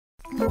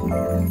For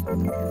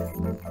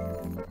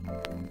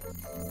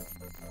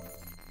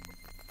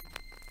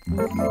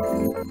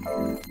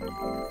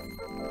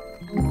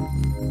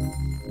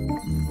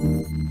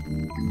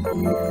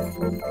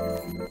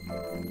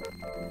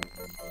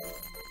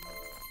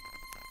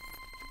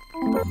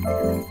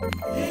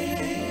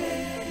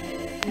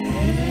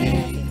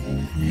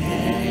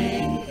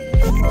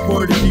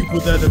the people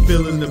that are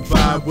feeling the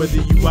vibe, whether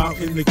you out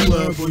in the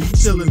club or you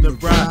chillin' the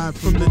ride,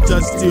 from the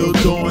dusk till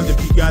dawn,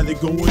 if you got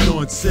it going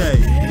on, say.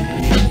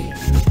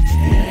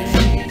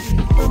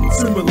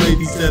 To my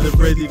ladies that are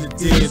ready to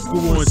dance, go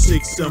on,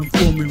 shake something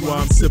for me while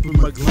I'm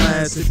sipping my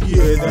glass. If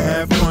you're here to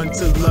have fun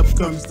till up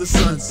comes the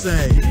sun,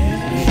 say.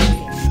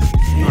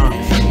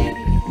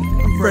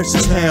 Fresh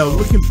as hell,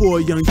 looking for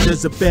a young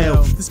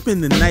Jezebel to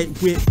spend the night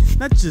with,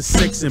 not just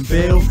sex and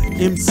bail.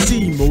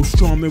 MC, most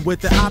charming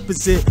with the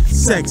opposite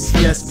sex,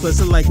 yes.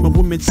 Plus I like my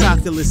woman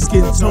chocolate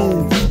skin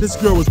tone. This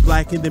girl was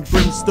blacker than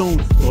brimstone.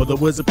 Thought I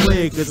was a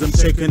player cause I'm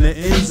checking the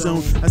end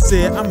zone. I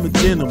said I'm a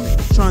gentleman,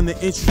 trying to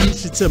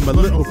introduce you to my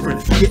little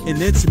friend. Getting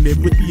intimate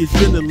with the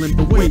adrenaline,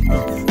 but wait,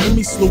 let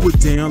me slow it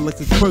down like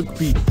a quirk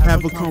beat.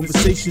 Have a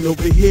conversation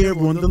over here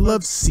on the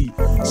love seat.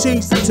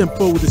 Change the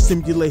tempo to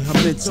stimulate her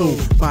mental.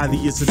 Body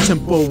is a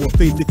tempo, a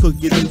faith to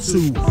cook it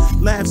into.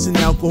 Laughs and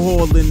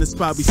alcohol in the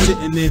spot we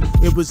sitting in.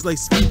 It was like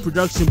speed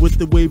production with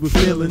the way we're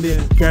feeling it.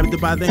 Grabbed her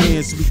by the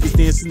hand so we could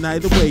dance the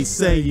night away,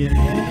 saying,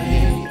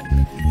 hey.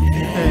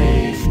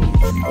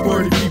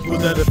 For the people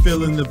that are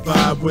feeling the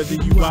vibe, whether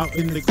you out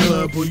in the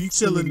club or you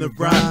chillin' the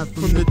ride,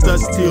 from the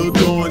dusk till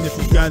dawn, if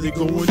you got it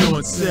going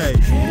on, say.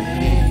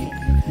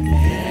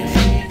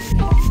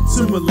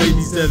 To my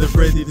ladies that are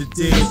ready to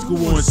dance, go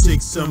on,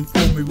 shake something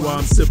for me while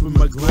I'm sipping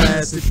my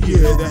glass. If you're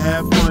here to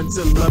have fun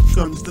till up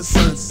comes the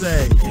sun,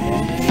 say.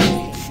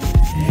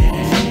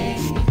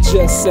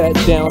 Just sat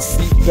down,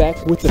 seat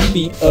back with the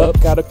feet up.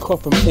 Got a call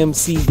from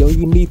MC, yo,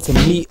 you need to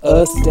meet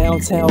us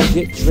downtown.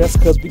 Get dressed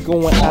cause we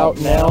going out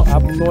now.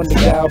 I've been on the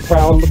gal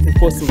prowl, looking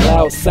for some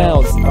loud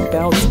sounds. I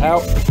bounce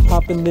out,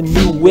 hop in the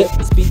new whip,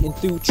 speeding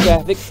through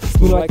traffic,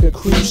 smooth like a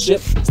cruise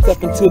ship.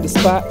 Step into the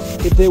spot,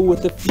 get there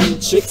with a few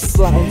chicks,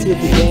 sliding to the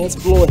dance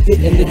floor,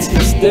 hitting the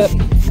two-step.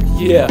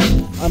 Yeah,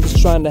 I'm just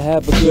trying to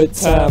have a good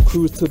time.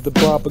 Cruise to the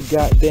bar, but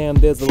goddamn,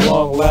 there's a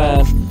long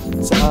line.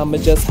 So I'ma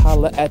just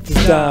holler at this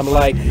dime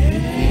like,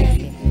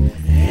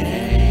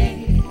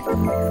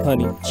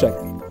 honey, check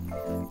it.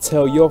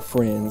 Tell your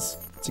friends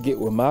to get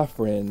with my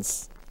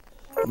friends.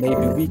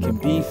 Maybe we can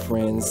be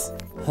friends.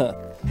 Huh.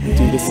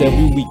 Do this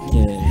every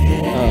weekend.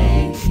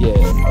 Yeah.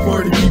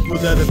 For the people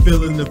that are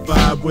feeling the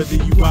vibe, whether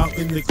you out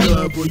in the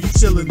club or you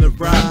chillin' the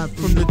ride,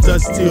 from the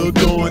dusk till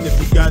dawn, if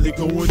you got it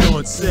going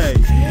on, say.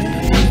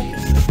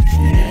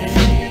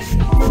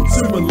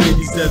 To my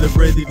ladies that are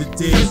ready to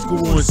dance, go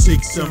on,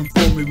 shake something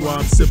for me while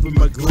I'm sipping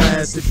my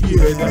glass. If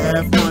you're here to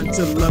have fun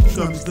till up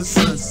comes the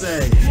sun,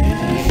 say.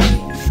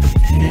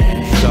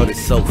 Shorty's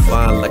so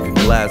fine like a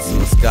glass of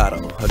Moscato.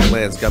 Her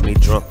glance got me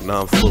drunk,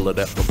 now I'm full of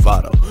that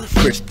bravado.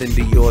 Christian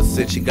Dior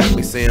said she got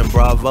me saying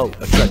bravo.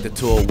 Attracted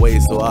to her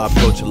ways, so I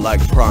approach her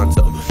like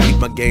pronto. Keep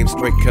my game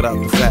straight, cut out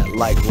the fat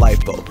like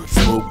lipo.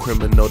 Smooth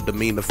criminal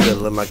demeanor,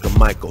 feeling like a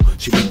Michael.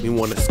 She make me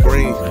wanna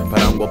scream,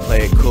 but I'm gonna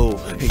play it cool.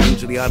 And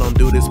usually I don't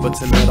do this, but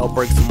tonight I'll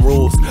break some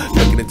rules.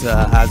 Looking into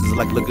her eyes is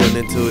like looking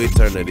into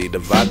eternity. The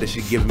vibe that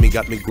she giving me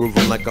got me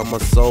grooving like I'm a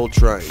soul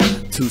train.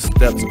 2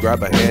 steps,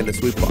 grab her hand and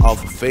sweep her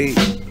off her feet.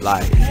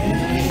 Like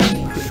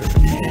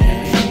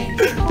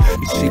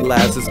she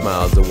laughs and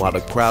smiles, and while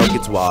the crowd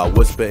gets wild,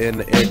 whisper in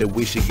the air that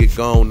we should get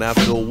gone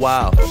after a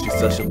while. She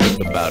says she'll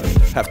think about it.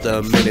 After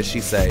a minute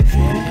she say,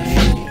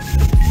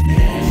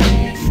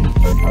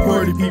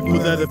 For the people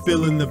that are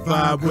feeling the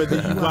vibe, whether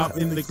you out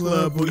in the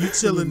club or you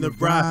chillin' the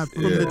ride,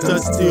 from the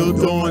dusk till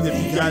dawn, if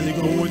you got it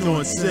going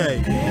on,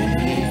 say.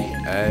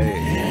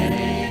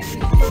 hey.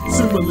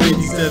 To my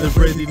ladies that are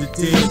ready to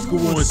dance, go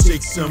on,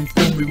 shake something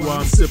for me while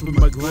I'm sipping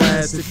my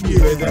glass. If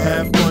you're here to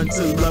have fun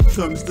till up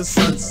comes the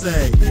sun,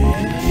 say.